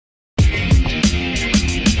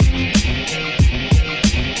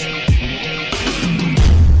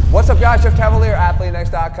guys? Jeff Cavalier,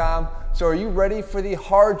 ATHLEAN-X.com. So are you ready for the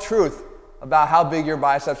hard truth about how big your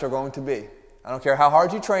biceps are going to be? I don't care how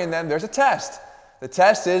hard you train them, there's a test. The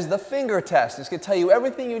test is the finger test. It's going to tell you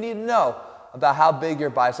everything you need to know about how big your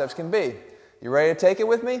biceps can be. You ready to take it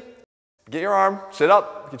with me? Get your arm, sit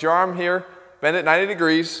up, get your arm here, bend it 90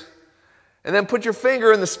 degrees, and then put your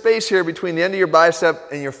finger in the space here between the end of your bicep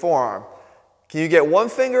and your forearm. Can you get one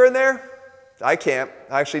finger in there? I can't.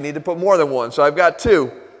 I actually need to put more than one, so I've got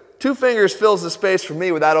two. 2 fingers fills the space for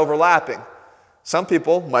me without overlapping. Some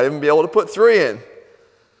people might even be able to put 3 in.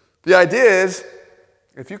 The idea is,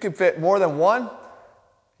 if you can fit more than one,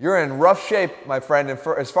 you're in rough shape, my friend,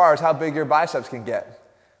 as far as how big your biceps can get.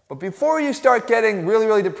 But before you start getting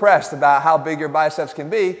really depressed about how big your biceps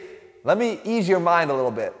can be, let me ease your mind a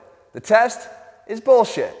little bit. The test is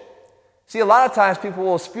bullshit. See, a lot of times people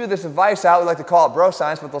will spew this advice out, we like to call it bro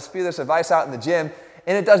science, but they'll spew this advice out in the gym,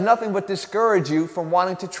 and it does nothing but discourage you from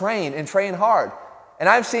wanting to train and train hard. And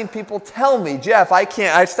I've seen people tell me, Jeff,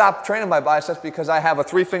 I stopped training my biceps because I have a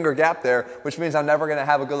 3-finger gap there, which means I'm never going to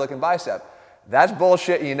have a good-looking bicep. That's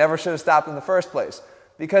bullshit, and you never should have stopped in the first place,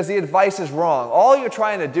 because the advice is wrong. All you're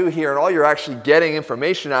trying to do here, and all you're actually getting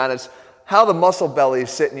information on, is how the muscle bellies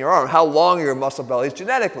sit in your arm, how long your muscle belly is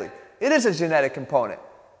genetically. It is a genetic component.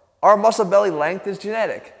 Our muscle belly length is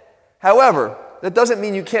genetic. However, that doesn't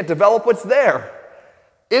mean you can't develop what's there.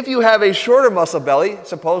 If you have a shorter muscle belly,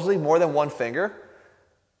 supposedly more than 1 finger,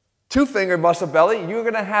 2-finger muscle belly, you're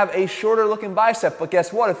going to have a shorter looking bicep. But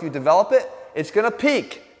guess what? If you develop it, it's going to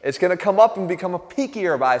peak. It's going to come up and become a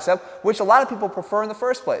peakier bicep, which a lot of people prefer in the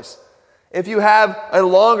first place. If you have a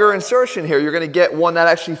longer insertion here, you're going to get one that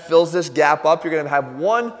actually fills this gap up. You're going to have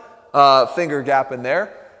 1 finger gap in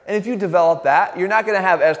there. And if you develop that, you're not going to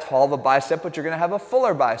have as tall of a bicep, but you're going to have a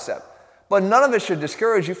fuller bicep. But none of it should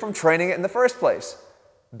discourage you from training it in the first place.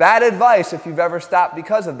 Bad advice if you've ever stopped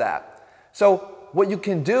because of that. So what you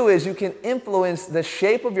can do is you can influence the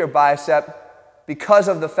shape of your bicep because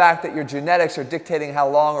of the fact that your genetics are dictating how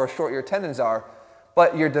long or short your tendons are.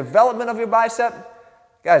 But your development of your bicep,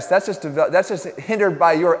 guys, that's just hindered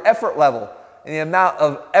by your effort level and the amount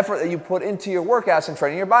of effort that you put into your workouts and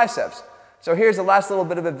training your biceps. So here's the last little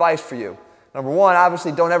bit of advice for you. Number 1,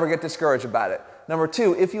 obviously don't ever get discouraged about it. Number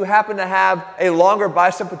 2, if you happen to have a longer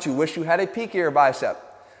bicep but you wish you had a peakier bicep,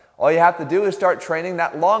 all you have to do is start training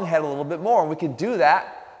that long head a little bit more. And we can do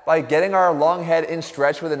that by getting our long head in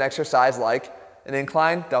stretch with an exercise like an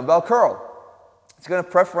incline dumbbell curl. It's going to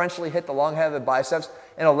preferentially hit the long head of the biceps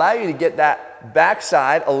and allow you to get that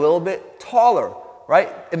backside a little bit taller,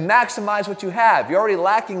 right? And maximize what you have. You're already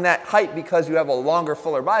lacking that height because you have a longer,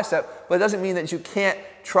 fuller bicep, but it doesn't mean that you can't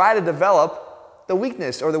try to develop the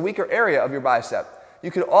weakness or the weaker area of your bicep.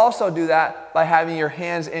 You could also do that by having your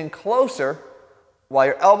hands in closer while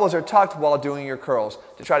your elbows are tucked while doing your curls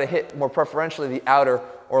to try to hit more preferentially the outer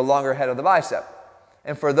or longer head of the bicep.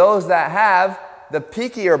 And for those that have the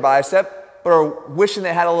peakier bicep but are wishing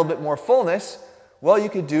they had a little bit more fullness, well, you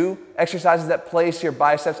could do exercises that place your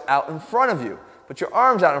biceps out in front of you. Put your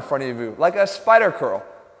arms out in front of you, like a spider curl.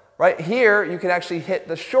 Right here, you can actually hit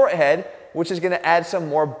the short head, which is going to add some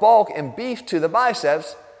more bulk and beef to the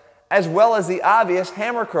biceps, as well as the obvious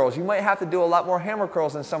hammer curls. You might have to do a lot more hammer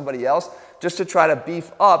curls than somebody else just to try to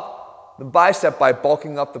beef up the bicep by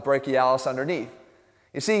bulking up the brachialis underneath.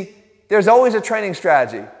 You see, there's always a training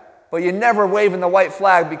strategy, but you're never waving the white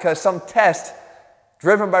flag because some test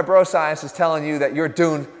driven by bro science is telling you that you're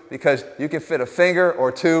doomed because you can fit a finger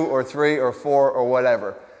or 2 or 3 or 4 or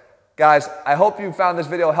whatever. Guys, I hope you found this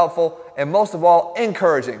video helpful and most of all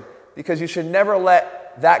encouraging, because you should never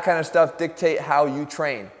let that kind of stuff dictate how you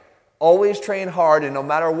train. Always train hard, and no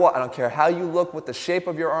matter what, I don't care how you look, what the shape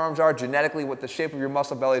of your arms are, genetically what the shape of your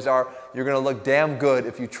muscle bellies are, you're going to look damn good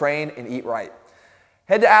if you train and eat right.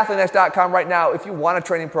 Head to ATHLEAN-X.com right now if you want a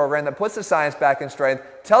training program that puts the science back in strength,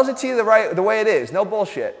 tells it to you the way it is, no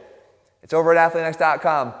bullshit. It's over at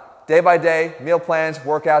ATHLEAN-X.com. Day by day, meal plans,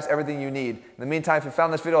 workouts, everything you need. In the meantime, if you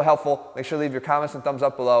found this video helpful, make sure to leave your comments and thumbs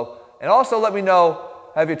up below. And also let me know,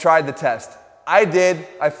 have you tried the test? I did.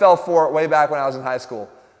 I fell for it way back when I was in high school.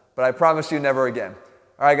 But I promise you never again.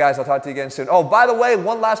 All right, guys, I'll talk to you again soon. Oh, by the way,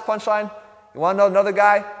 one last punchline. You want to know another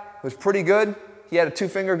guy who's pretty good? He had a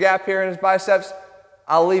 2-finger gap here in his biceps.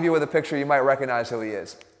 I'll leave you with a picture. You might recognize who he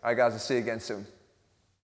is. All right, guys, I'll see you again soon.